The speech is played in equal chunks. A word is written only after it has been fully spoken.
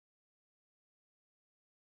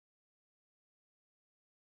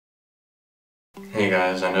Hey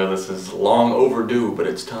guys, I know this is long overdue, but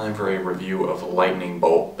it's time for a review of Lightning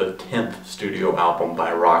Bolt, the 10th studio album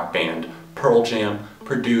by rock band Pearl Jam,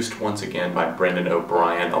 produced once again by Brendan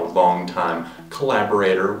O'Brien, a longtime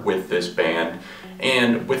collaborator with this band.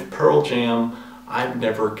 And with Pearl Jam, I've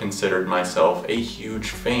never considered myself a huge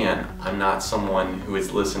fan. I'm not someone who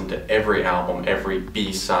has listened to every album, every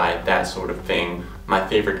B-side, that sort of thing. My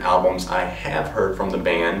favorite albums I have heard from the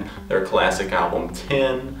band, their classic album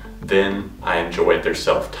 10, then I enjoyed their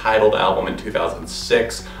self-titled album in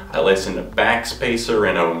 2006, I listened to Backspacer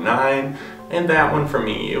in '09, and that one for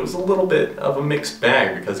me, it was a little bit of a mixed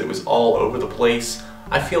bag because it was all over the place.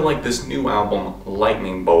 I feel like this new album,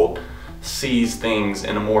 Lightning Bolt, sees things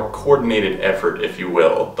in a more coordinated effort, if you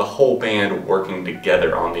will. The whole band working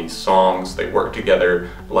together on these songs. They work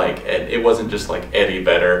together like, it wasn't just like Eddie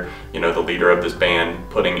Vedder, you know, the leader of this band,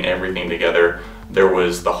 putting everything together. There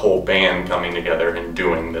was the whole band coming together and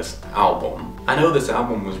doing this album. I know this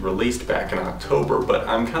album was released back in October, but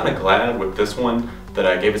I'm kind of glad with this one that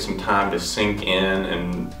I gave it some time to sink in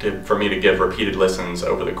and for me to give repeated listens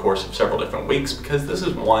over the course of several different weeks, because this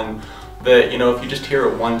is one that, you know, if you just hear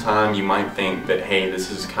it one time, you might think that, hey,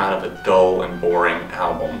 this is kind of a dull and boring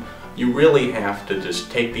album. You really have to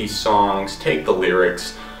just take these songs, take the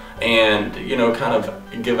lyrics, and, you know, kind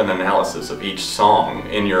of give an analysis of each song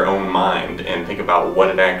in your own mind and think about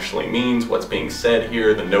what it actually means, what's being said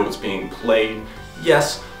here, the notes being played.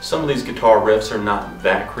 Yes, some of these guitar riffs are not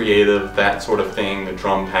that creative, that sort of thing, the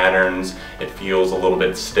drum patterns, it feels a little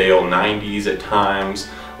bit stale 90s at times,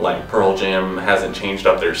 like Pearl Jam hasn't changed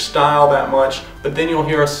up their style that much, but then you'll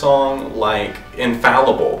hear a song like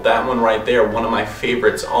Infallible, that one right there, one of my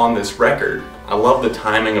favorites on this record. I love the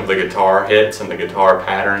timing of the guitar hits and the guitar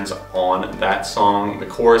patterns on that song. The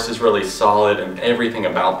chorus is really solid and everything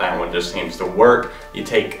about that one just seems to work. You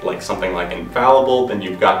take like something like Infallible, then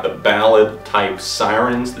you've got the ballad type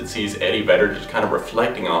Sirens that sees Eddie Vedder just kind of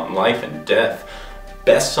reflecting on life and death.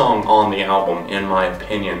 Best song on the album in my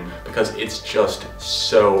opinion, because it's just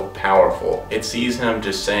so powerful. It sees him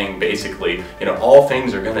just saying basically, you know, all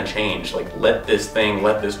things are gonna change, like let this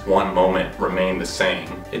one moment remain the same.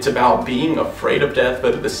 It's about being afraid of death,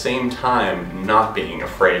 but at the same time not being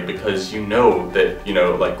afraid, because you know that, you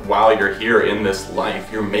know, like while you're here in this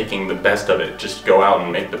life, you're making the best of it. Just go out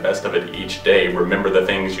and make the best of it each day. Remember the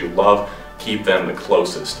things you love, keep them the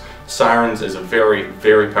closest. Sirens is a very,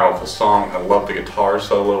 very powerful song. I love the guitar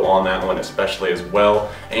solo on that one especially as well,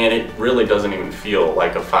 and it really doesn't even feel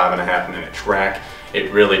like a 5.5-minute track. It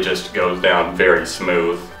really just goes down very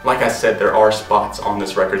smooth. Like I said, there are spots on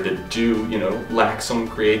this record that do, you know, lack some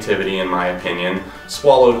creativity in my opinion.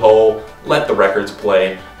 Swallowed Whole, Let the Records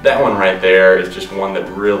Play, that one right there is just one that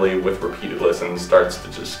really, with repeated listens, starts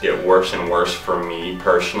to just get worse and worse for me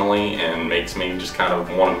personally and makes me just kind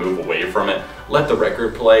of want to move away from it. Let the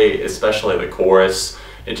Record Play, especially the chorus,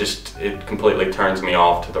 it completely turns me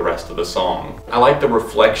off to the rest of the song. I like the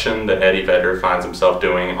reflection that Eddie Vedder finds himself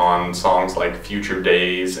doing on songs like Future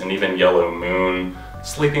Days and even Yellow Moon.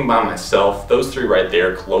 Sleeping by Myself, those three right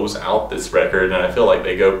there close out this record, and I feel like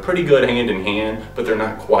they go pretty good hand in hand, but they're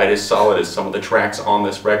not quite as solid as some of the tracks on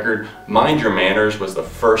this record. Mind Your Manners was the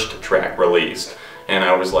first track released, and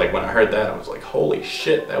I was like, when I heard that, I was like, holy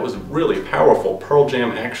shit, that was really powerful. Pearl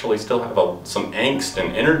Jam actually still have some angst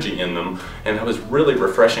and energy in them, and that was really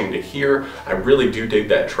refreshing to hear. I really do dig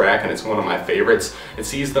that track, and it's one of my favorites. It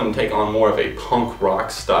sees them take on more of a punk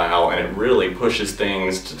rock style, and it really pushes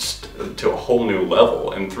things to a whole new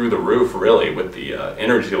level and through the roof, really, with the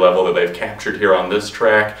energy level that they've captured here on this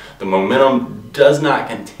track. The momentum does not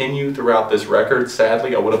continue throughout this record,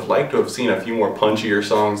 sadly. I would have liked to have seen a few more punchier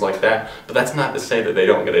songs like that, but that's not to say that they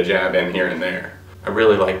don't get a jab in here and there. I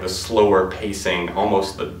really like the slower pacing,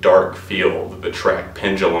 almost the dark feel that the track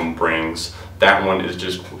Pendulum brings. That one is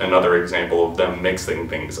just another example of them mixing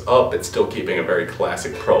things up. It's still keeping a very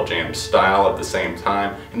classic Pearl Jam style at the same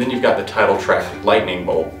time. And then you've got the title track Lightning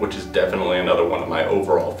Bolt, which is definitely another one of my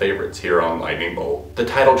overall favorites here on Lightning Bolt. The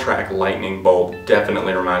title track Lightning Bolt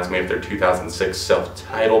definitely reminds me of their 2006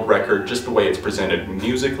 self-titled record, just the way it's presented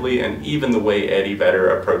musically and even the way Eddie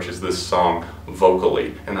Vedder approaches this song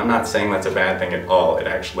vocally. And I'm not saying that's a bad thing at all. It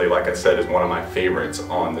actually, like I said, is one of my favorites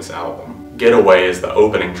on this album. Getaway is the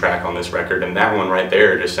opening track on this record, and that one right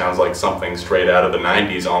there just sounds like something straight out of the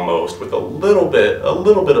 90s almost, with a little bit of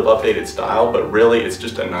updated style, but really it's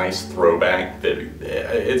just a nice throwback. That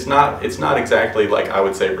it's not exactly like I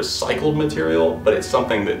would say recycled material, but it's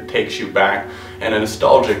something that takes you back in a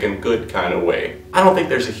nostalgic and good kind of way. I don't think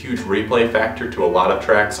there's a huge replay factor to a lot of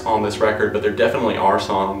tracks on this record, but there definitely are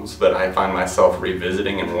songs that I find myself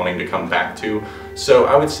revisiting and wanting to come back to. So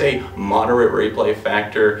I would say moderate replay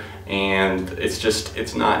factor, and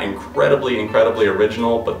it's not incredibly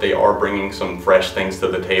original, but they are bringing some fresh things to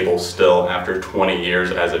the table still after 20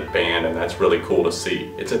 years as a band, and that's really cool to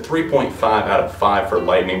see. It's a 3.5 out of 5 for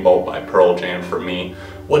Lightning Bolt by Pearl Jam for me.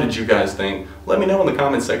 What did you guys think? Let me know in the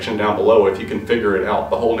comment section down below if you can figure it out.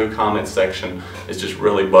 The whole new comment section is just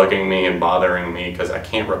really bugging me and bothering me because I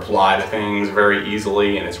can't reply to things very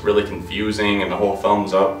easily, and it's really confusing, and the whole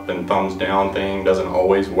thumbs up and thumbs down thing doesn't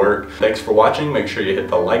always work. Thanks for watching. Make sure you hit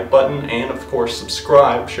the like button and of course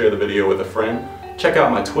subscribe, share the video with a friend. Check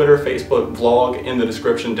out my Twitter, Facebook, vlog in the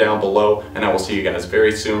description down below, and I will see you guys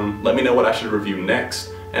very soon. Let me know what I should review next.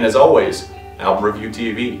 And as always, Album Review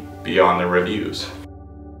TV, beyond the reviews.